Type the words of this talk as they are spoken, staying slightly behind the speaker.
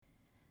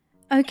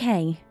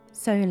Okay,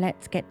 so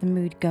let's get the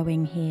mood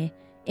going here.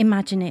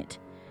 Imagine it.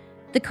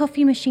 The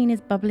coffee machine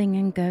is bubbling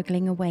and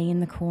gurgling away in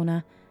the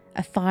corner.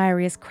 A fire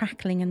is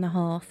crackling in the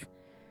hearth.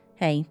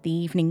 Hey, the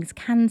evenings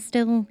can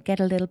still get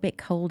a little bit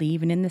cold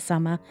even in the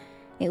summer.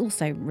 It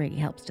also really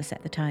helps to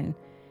set the tone.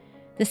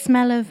 The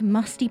smell of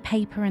musty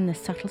paper and the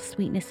subtle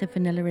sweetness of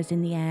vanilla is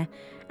in the air,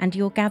 and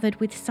you're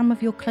gathered with some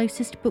of your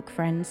closest book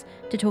friends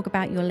to talk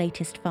about your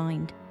latest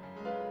find.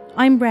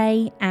 I'm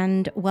Ray,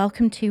 and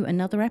welcome to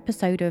another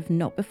episode of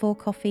Not Before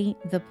Coffee,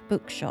 the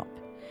Bookshop,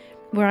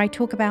 where I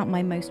talk about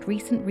my most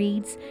recent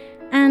reads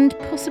and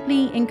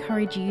possibly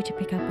encourage you to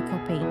pick up a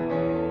copy.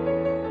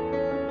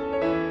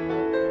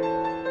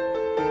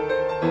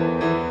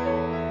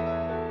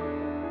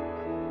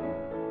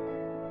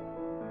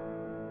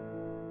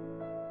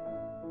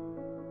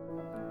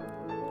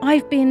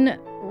 I've been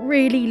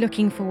really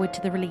looking forward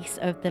to the release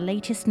of the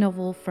latest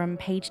novel from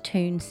Page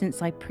Toon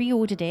since I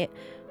pre-ordered it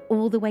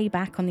all the way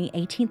back on the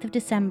 18th of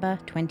December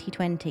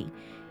 2020.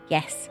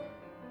 Yes,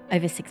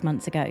 over 6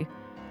 months ago.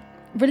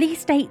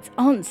 Release dates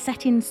aren't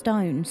set in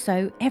stone,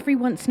 so every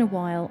once in a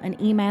while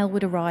an email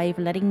would arrive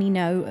letting me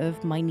know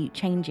of minute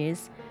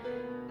changes,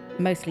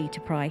 mostly to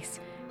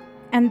price.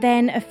 And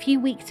then a few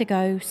weeks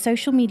ago,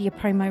 social media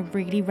promo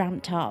really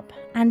ramped up,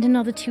 and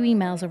another 2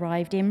 emails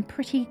arrived in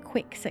pretty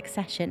quick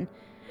succession.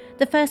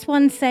 The first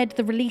one said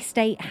the release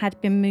date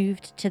had been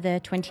moved to the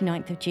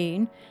 29th of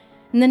June,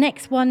 and the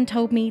next one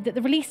told me that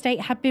the release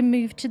date had been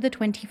moved to the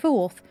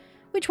 24th.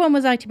 Which one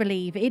was I to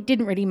believe? It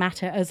didn't really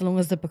matter as long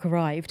as the book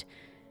arrived.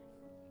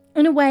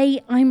 In a way,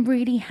 I'm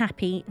really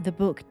happy the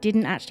book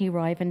didn't actually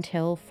arrive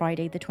until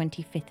Friday the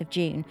 25th of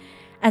June,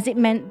 as it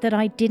meant that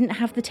I didn't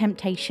have the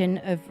temptation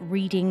of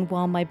reading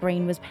while my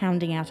brain was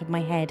pounding out of my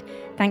head,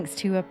 thanks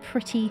to a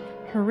pretty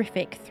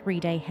horrific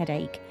 3-day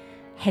headache,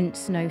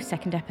 hence no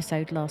second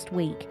episode last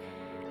week.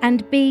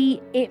 And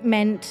B, it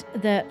meant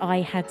that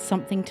I had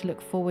something to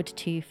look forward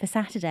to for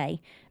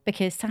Saturday,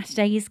 because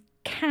Saturdays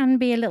can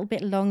be a little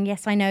bit long.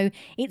 Yes, I know,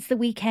 it's the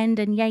weekend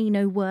and yay,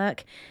 no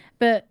work,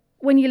 but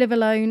when you live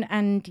alone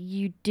and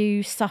you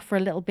do suffer a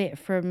little bit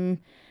from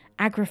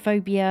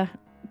agoraphobia,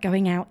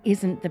 going out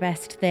isn't the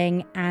best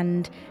thing,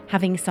 and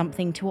having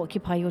something to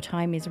occupy your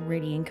time is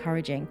really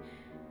encouraging.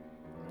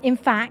 In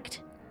fact,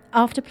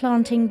 after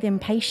planting the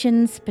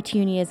impatiens,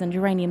 petunias and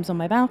geraniums on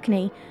my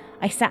balcony,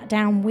 I sat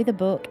down with a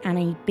book and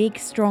a big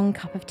strong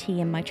cup of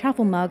tea in my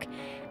travel mug,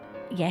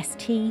 yes,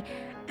 tea,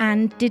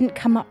 and didn't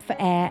come up for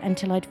air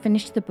until I'd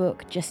finished the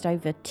book just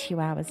over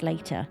 2 hours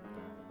later.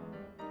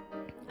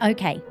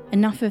 Okay,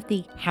 enough of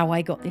the how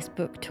I got this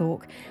book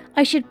talk.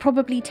 I should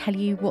probably tell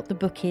you what the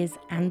book is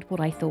and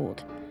what I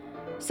thought.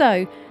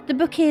 So, the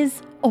book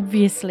is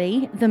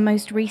obviously the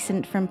most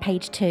recent from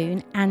Page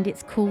Toon, and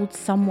it's called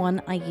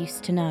Someone I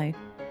Used to Know.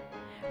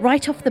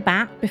 Right off the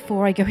bat,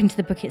 before I go into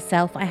the book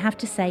itself, I have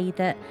to say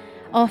that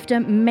after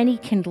many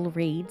Kindle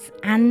reads,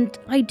 and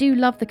I do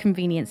love the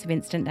convenience of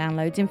instant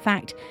downloads. In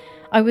fact,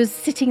 I was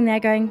sitting there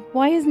going,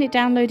 why isn't it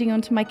downloading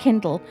onto my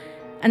Kindle?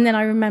 And then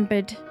I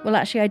remembered, well,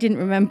 actually I didn't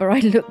remember. I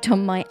looked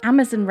on my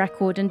Amazon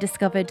record and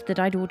discovered that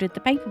I'd ordered the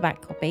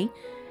paperback copy.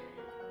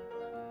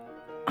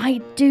 I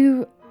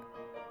do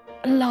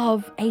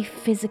love a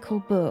physical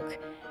book.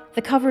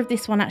 The cover of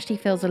this one actually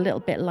feels a little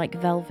bit like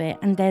velvet,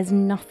 and there's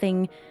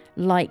nothing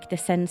like the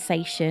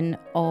sensation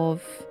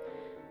of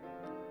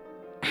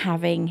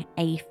having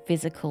a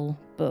physical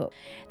book.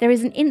 There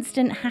is an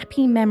instant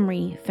happy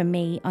memory for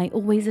me I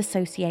always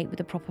associate with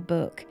a proper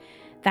book.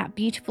 That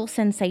beautiful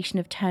sensation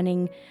of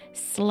turning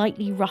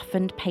slightly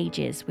roughened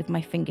pages with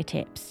my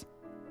fingertips.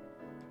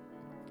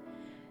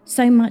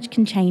 So much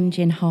can change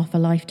in half a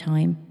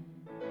lifetime.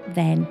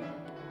 Then,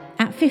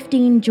 at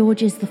 15,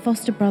 George is the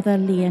foster brother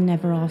Leah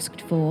never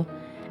asked for.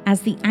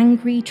 As the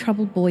angry,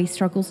 troubled boy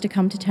struggles to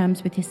come to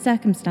terms with his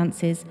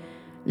circumstances,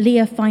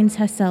 Leah finds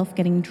herself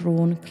getting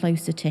drawn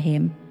closer to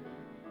him.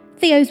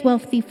 Theo's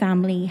wealthy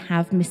family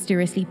have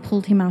mysteriously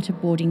pulled him out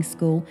of boarding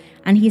school,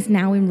 and he is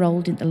now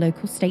enrolled in the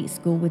local state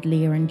school with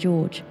Leah and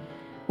George.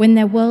 When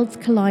their worlds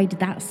collide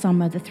that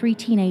summer, the 3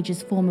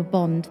 teenagers form a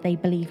bond they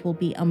believe will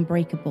be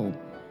unbreakable.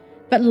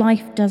 But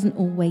life doesn't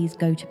always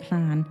go to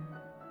plan.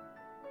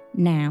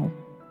 Now,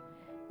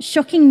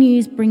 shocking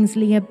news brings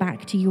Leah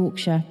back to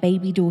Yorkshire,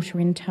 baby daughter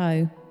in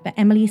tow, but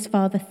Emily's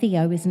father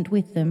Theo isn't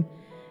with them,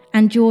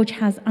 and George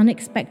has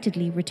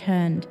unexpectedly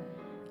returned.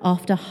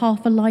 After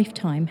half a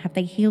lifetime, have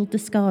they healed the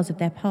scars of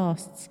their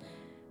pasts?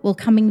 Will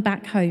coming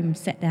back home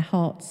set their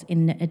hearts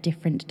in a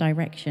different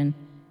direction?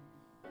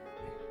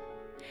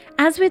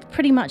 As with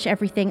pretty much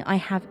everything I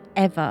have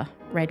ever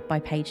read by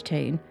Page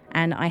Toon,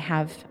 and I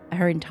have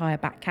her entire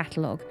back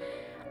catalogue,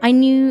 I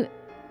knew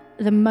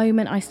the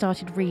moment I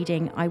started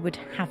reading I would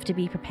have to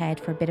be prepared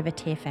for a bit of a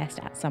tear fest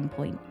at some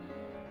point.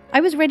 I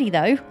was ready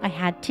though. I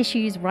had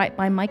tissues right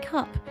by my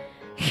cup,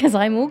 because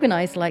I'm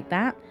organised like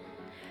that.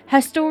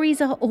 Her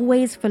stories are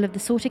always full of the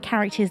sort of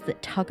characters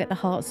that tug at the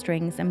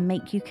heartstrings and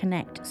make you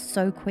connect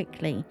so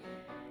quickly.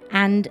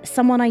 And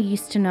Someone I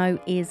Used to Know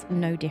is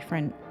no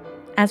different.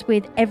 As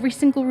with every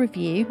single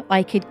review,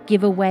 I could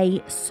give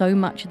away so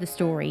much of the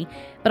story,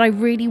 but I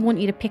really want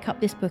you to pick up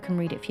this book and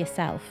read it for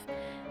yourself.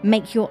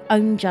 Make your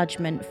own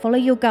judgment, follow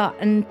your gut,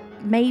 and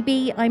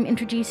maybe I'm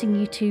introducing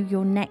you to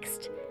your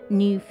next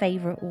new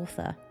favourite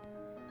author.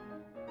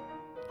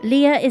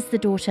 Leah is the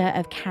daughter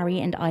of Carrie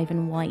and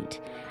Ivan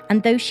White,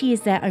 and though she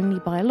is their only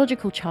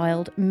biological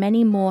child,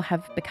 many more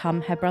have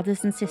become her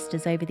brothers and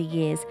sisters over the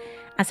years,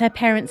 as her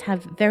parents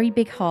have very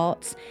big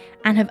hearts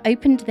and have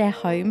opened their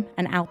home,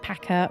 an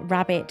alpaca,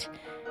 rabbit,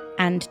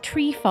 and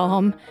tree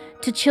farm,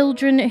 to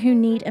children who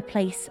need a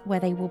place where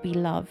they will be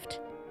loved.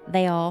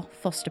 They are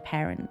foster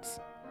parents.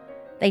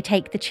 They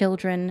take the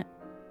children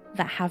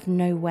that have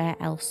nowhere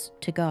else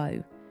to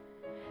go.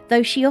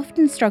 Though she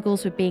often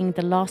struggles with being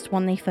the last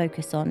one they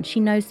focus on,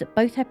 she knows that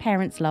both her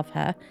parents love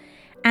her,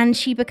 and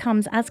she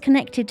becomes as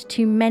connected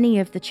to many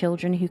of the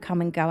children who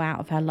come and go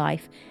out of her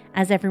life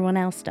as everyone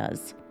else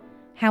does.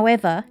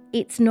 However,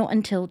 it's not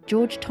until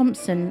George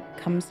Thompson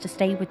comes to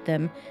stay with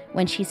them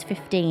when she's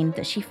 15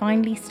 that she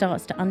finally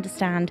starts to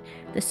understand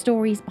the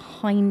stories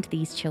behind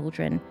these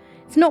children.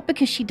 It's not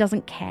because she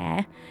doesn't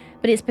care,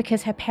 but it's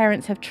because her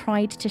parents have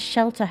tried to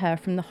shelter her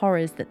from the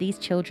horrors that these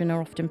children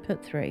are often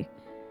put through.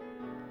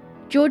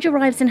 George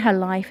arrives in her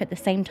life at the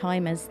same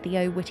time as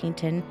Theo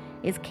Whittington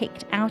is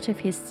kicked out of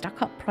his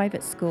stuck-up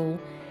private school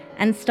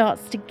and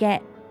starts to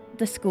get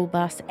the school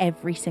bus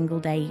every single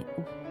day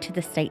to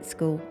the state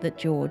school that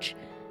George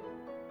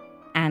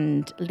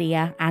and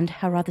Leah and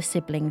her other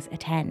siblings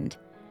attend.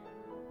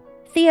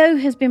 Theo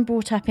has been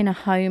brought up in a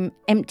home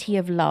empty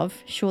of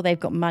love. Sure, they've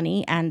got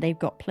money and they've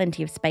got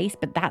plenty of space,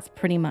 but that's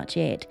pretty much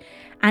it.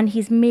 And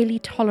he's merely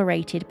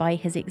tolerated by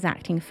his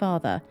exacting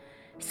father.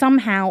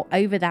 Somehow,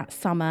 over that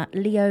summer,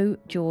 Leo,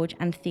 George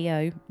and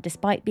Theo,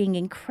 despite being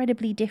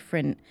incredibly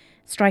different,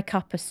 strike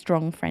up a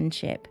strong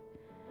friendship.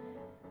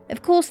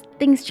 Of course,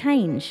 things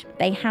change.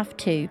 They have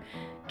to.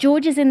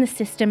 George is in the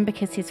system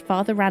because his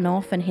father ran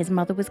off and his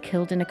mother was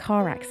killed in a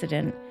car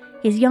accident.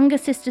 His younger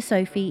sister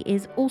Sophie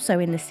is also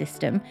in the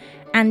system,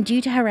 and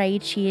due to her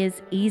age, she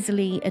is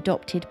easily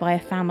adopted by a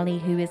family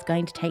who is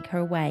going to take her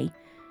away,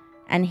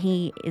 and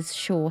he is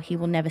sure he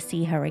will never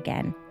see her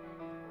again.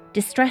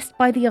 Distressed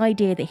by the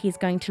idea that he's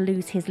going to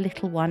lose his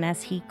little one,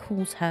 as he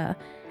calls her,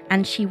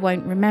 and she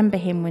won't remember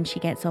him when she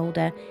gets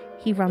older,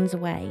 he runs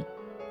away.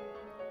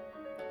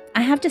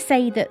 I have to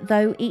say that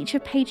though each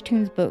of Paige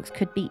Toon's books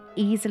could be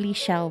easily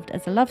shelved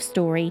as a love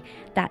story,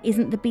 that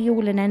isn't the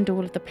be-all and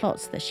end-all of the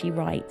plots that she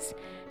writes.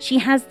 She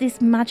has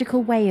this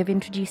magical way of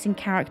introducing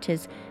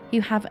characters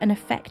who have an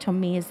effect on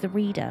me as the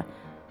reader.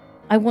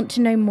 I want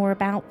to know more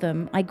about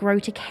them, I grow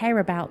to care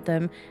about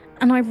them,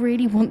 and I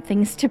really want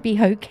things to be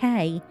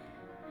okay.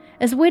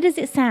 As weird as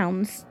it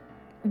sounds,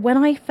 when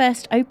I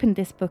first opened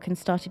this book and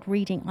started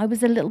reading, I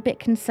was a little bit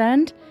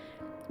concerned.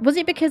 Was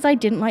it because I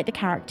didn't like the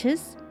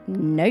characters?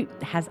 Nope,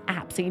 it has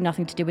absolutely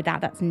nothing to do with that.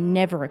 That's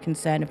never a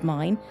concern of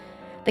mine.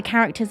 The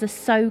characters are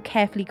so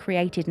carefully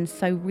created and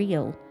so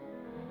real.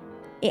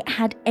 It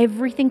had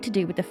everything to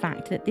do with the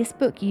fact that this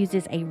book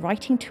uses a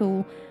writing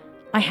tool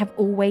I have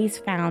always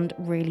found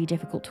really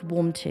difficult to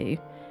warm to.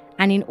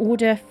 And in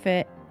order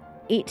for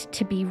it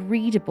to be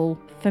readable,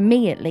 for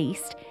me at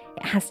least,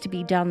 it has to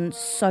be done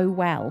so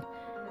well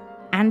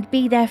and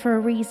be there for a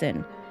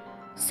reason.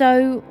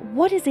 So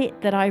what is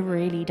it that I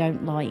really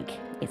don't like?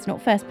 It's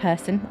not first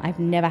person. I've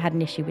never had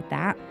an issue with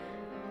that.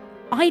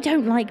 I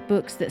don't like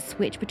books that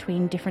switch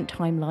between different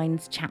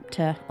timelines,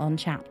 chapter on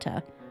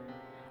chapter.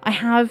 I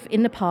have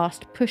in the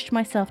past pushed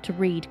myself to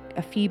read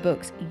a few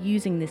books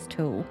using this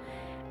tool,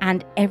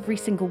 and every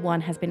single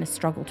one has been a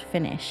struggle to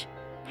finish.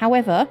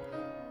 However,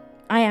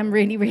 I am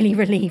really, really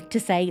relieved to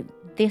say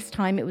this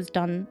time it was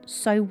done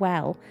so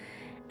well.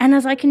 And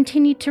as I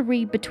continued to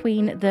read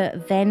between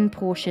the then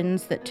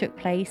portions that took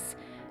place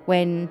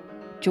when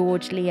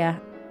George, Leah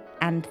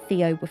and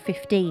Theo were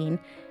 15,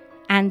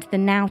 and the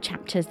now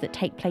chapters that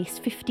take place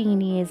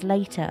 15 years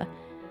later,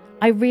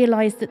 I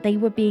realised that they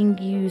were being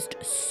used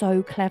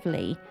so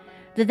cleverly.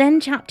 The then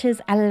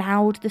chapters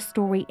allowed the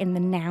story in the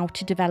now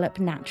to develop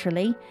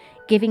naturally,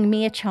 giving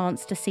me a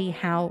chance to see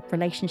how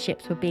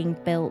relationships were being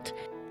built,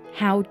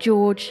 how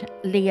George,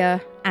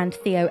 Leah and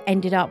Theo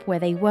ended up where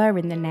they were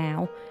in the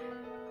now,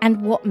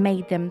 and what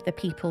made them the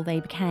people they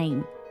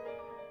became.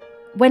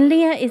 When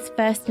Leah is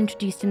first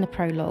introduced in the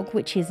prologue,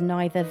 which is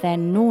neither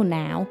then nor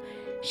now,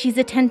 she's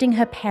attending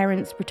her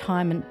parents'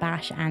 retirement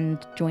bash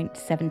and joint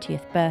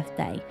 70th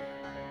birthday.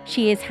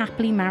 She is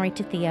happily married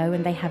to Theo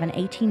and they have an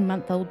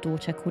 18-month-old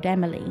daughter called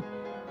Emily.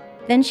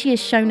 Then she is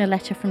shown a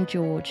letter from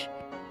George,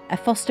 a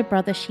foster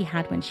brother she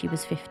had when she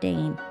was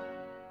 15.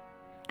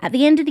 At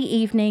the end of the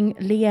evening,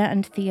 Leah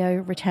and Theo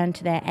return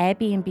to their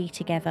Airbnb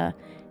together,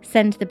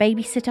 send the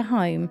babysitter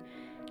home,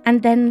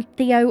 and then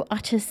Theo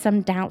utters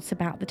some doubts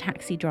about the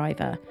taxi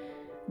driver,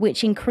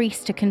 which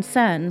increase to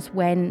concerns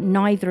when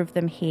neither of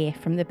them hear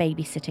from the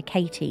babysitter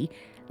Katie,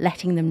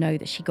 letting them know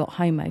that she got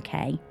home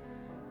okay.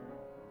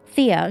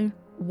 Theo,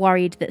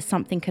 worried that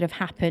something could have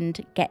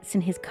happened, gets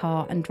in his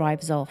car and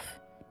drives off.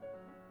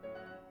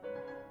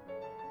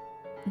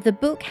 The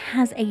book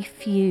has a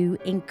few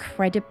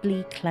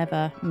incredibly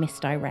clever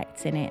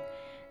misdirects in it.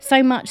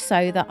 So much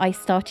so that I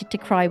started to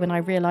cry when I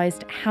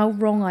realised how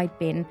wrong I'd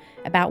been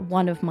about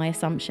one of my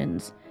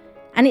assumptions.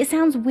 And it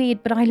sounds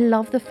weird, but I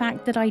love the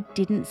fact that I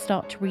didn't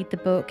start to read the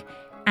book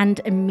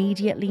and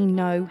immediately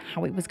know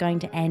how it was going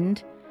to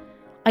end.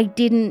 I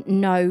didn't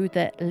know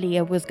that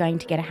Leah was going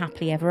to get a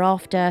happily ever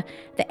after,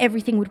 that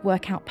everything would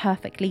work out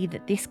perfectly,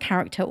 that this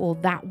character or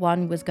that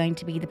one was going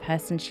to be the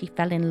person she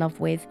fell in love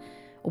with,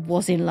 or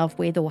was in love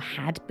with, or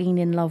had been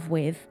in love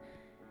with.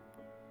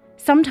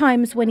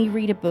 Sometimes when you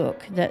read a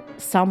book that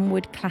some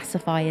would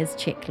classify as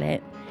chick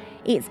lit,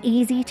 it's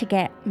easy to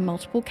get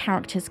multiple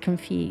characters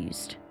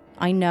confused.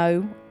 I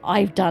know,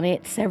 I've done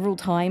it several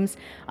times.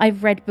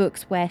 I've read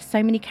books where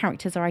so many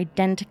characters are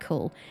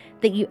identical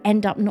that you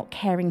end up not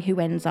caring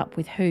who ends up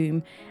with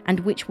whom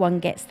and which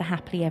one gets the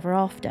happily ever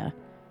after.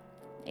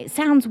 It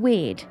sounds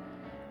weird.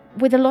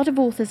 With a lot of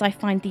authors, I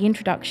find the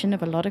introduction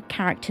of a lot of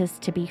characters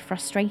to be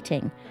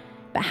frustrating.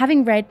 But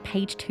having read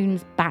Page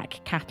Toon's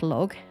back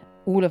catalogue,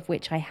 all of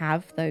which I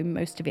have, though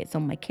most of it's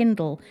on my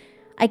Kindle,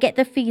 I get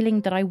the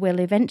feeling that I will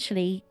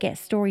eventually get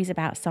stories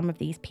about some of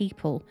these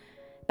people.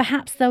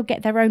 Perhaps they'll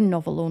get their own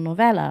novel or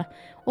novella,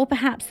 or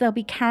perhaps they'll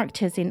be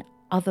characters in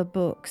other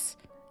books.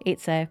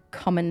 It's a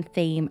common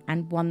theme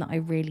and one that I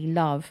really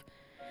love.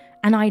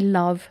 And I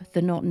love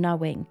the not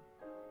knowing.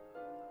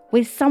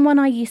 With someone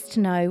I used to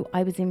know,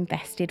 I was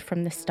invested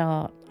from the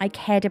start. I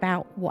cared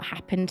about what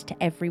happened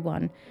to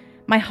everyone.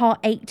 My heart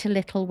ached a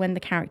little when the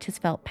characters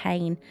felt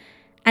pain.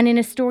 And in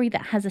a story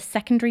that has a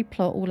secondary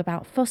plot all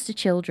about foster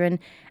children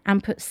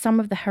and puts some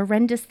of the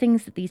horrendous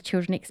things that these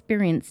children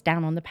experience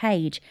down on the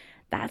page,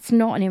 that's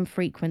not an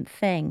infrequent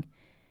thing.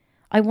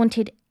 I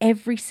wanted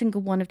every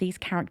single one of these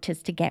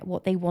characters to get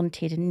what they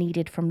wanted and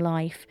needed from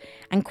life,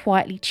 and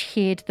quietly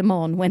cheered them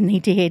on when they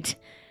did.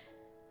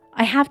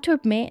 I have to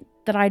admit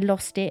that I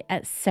lost it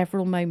at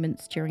several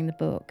moments during the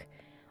book.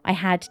 I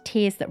had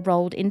tears that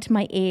rolled into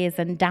my ears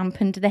and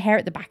dampened the hair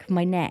at the back of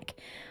my neck.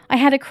 I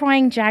had a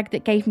crying jag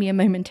that gave me a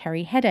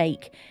momentary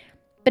headache.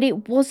 But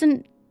it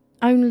wasn't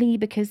only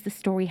because the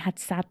story had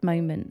sad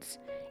moments.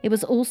 It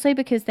was also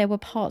because there were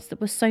parts that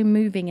were so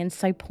moving and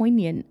so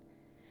poignant.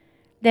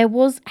 There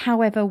was,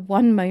 however,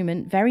 one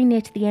moment very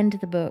near to the end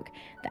of the book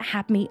that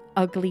had me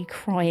ugly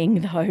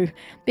crying though,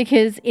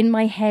 because in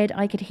my head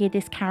I could hear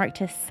this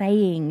character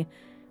saying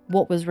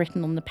what was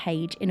written on the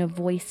page in a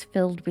voice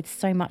filled with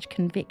so much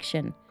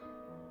conviction.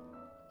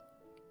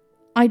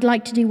 I'd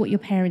like to do what your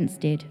parents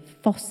did,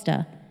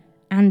 foster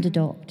and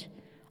adopt.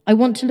 I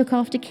want to look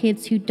after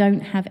kids who don't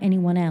have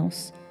anyone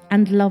else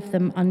and love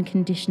them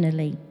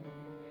unconditionally.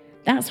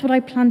 That's what I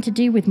plan to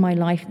do with my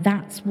life.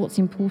 That's what's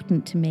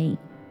important to me.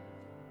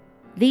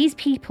 These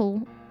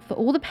people, for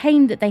all the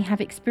pain that they have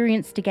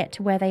experienced to get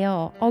to where they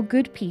are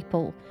good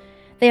people.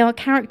 They are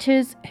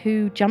characters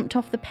who jumped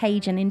off the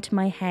page and into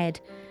my head.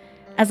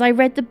 As I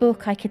read the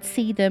book, I could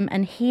see them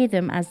and hear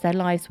them as their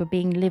lives were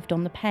being lived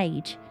on the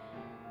page.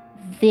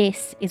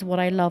 This is what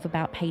I love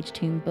about Page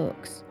Toon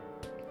books.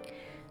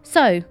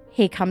 So,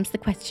 here comes the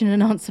question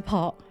and answer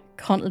part.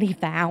 Can't leave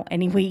that out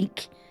any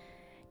week.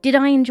 Did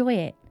I enjoy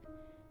it?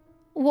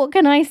 What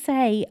can I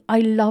say? I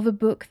love a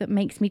book that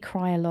makes me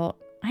cry a lot.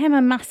 I am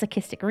a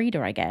masochistic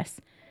reader, I guess.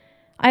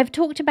 I have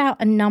talked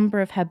about a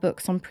number of her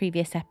books on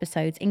previous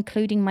episodes,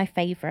 including my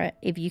favourite,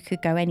 If You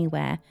Could Go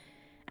Anywhere.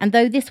 And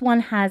though this one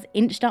has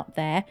inched up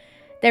there,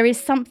 there is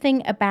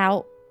something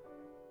about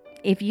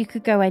If You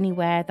Could Go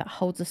Anywhere that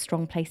holds a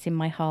strong place in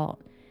my heart.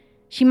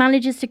 She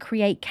manages to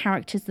create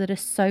characters that are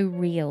so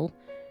real,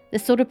 the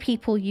sort of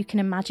people you can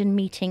imagine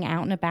meeting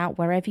out and about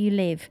wherever you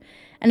live.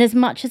 And as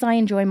much as I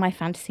enjoy my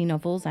fantasy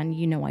novels, and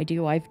you know I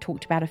do, I've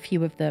talked about a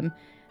few of them,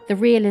 the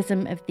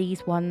realism of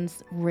these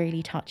ones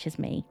really touches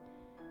me.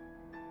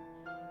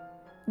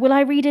 Will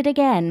I read it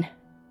again?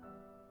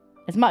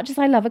 As much as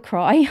I love a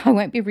cry, I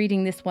won't be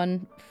reading this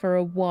one for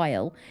a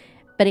while,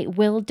 but it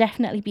will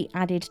definitely be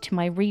added to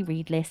my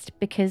reread list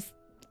because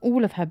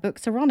all of her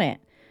books are on it.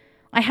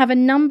 I have a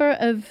number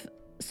of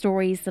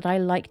stories that I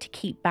like to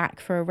keep back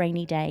for a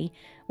rainy day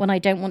when I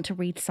don't want to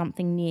read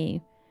something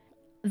new.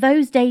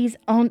 Those days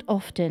aren't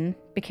often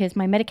because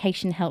my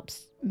medication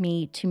helps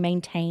me to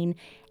maintain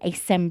a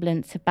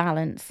semblance of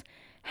balance.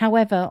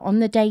 However, on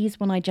the days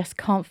when I just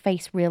can't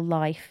face real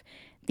life,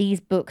 these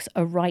books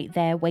are right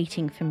there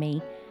waiting for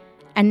me.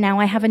 And now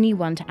I have a new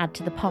one to add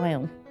to the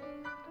pile.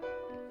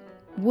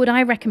 Would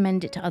I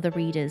recommend it to other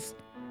readers?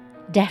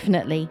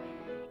 Definitely.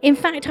 In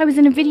fact, I was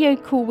in a video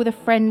call with a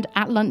friend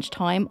at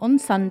lunchtime on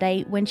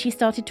Sunday when she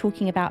started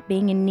talking about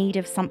being in need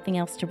of something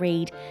else to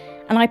read.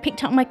 And I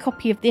picked up my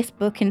copy of this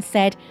book and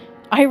said,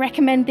 I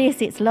recommend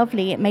this, it's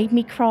lovely, it made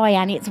me cry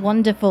and it's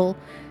wonderful.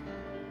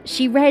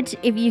 She read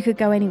If You Could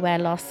Go Anywhere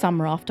last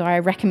summer after I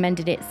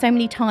recommended it so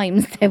many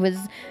times there was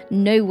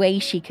no way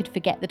she could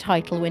forget the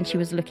title when she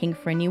was looking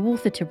for a new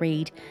author to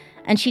read.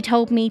 And she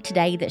told me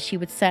today that she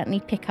would certainly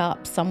pick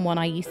up someone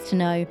I used to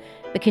know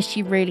because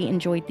she really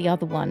enjoyed the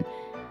other one.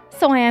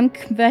 So I am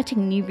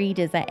converting new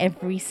readers at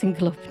every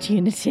single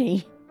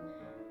opportunity.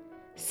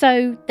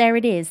 So there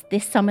it is,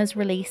 this summer's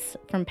release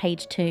from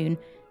Page Toon,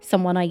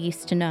 Someone I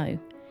Used to Know.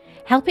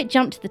 Help it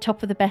jump to the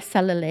top of the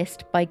bestseller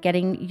list by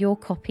getting your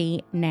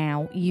copy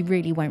now. You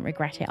really won't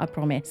regret it, I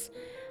promise.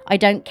 I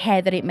don't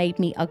care that it made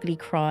me ugly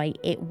cry,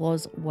 it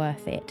was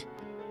worth it.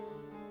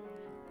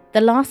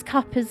 The last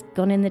cup has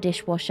gone in the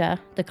dishwasher,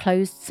 the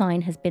closed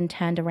sign has been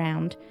turned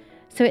around,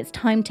 so it's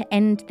time to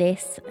end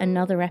this,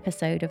 another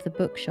episode of The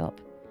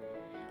Bookshop.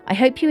 I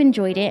hope you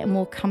enjoyed it and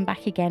will come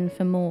back again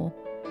for more.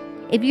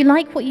 If you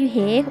like what you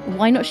hear,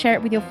 why not share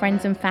it with your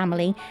friends and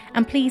family?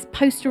 And please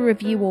post a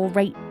review or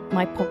rate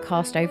my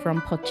podcast over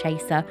on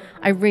Podchaser.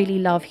 I really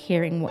love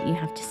hearing what you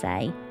have to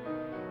say.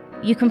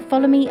 You can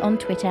follow me on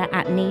Twitter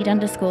at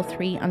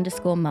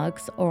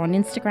need_3_mugs or on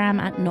Instagram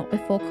at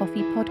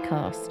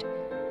notbeforecoffeepodcast.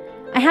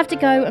 I have to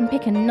go and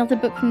pick another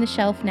book from the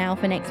shelf now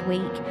for next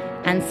week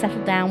and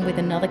settle down with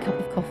another cup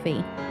of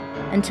coffee.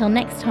 Until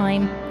next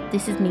time,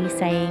 this is me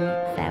saying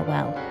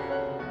farewell.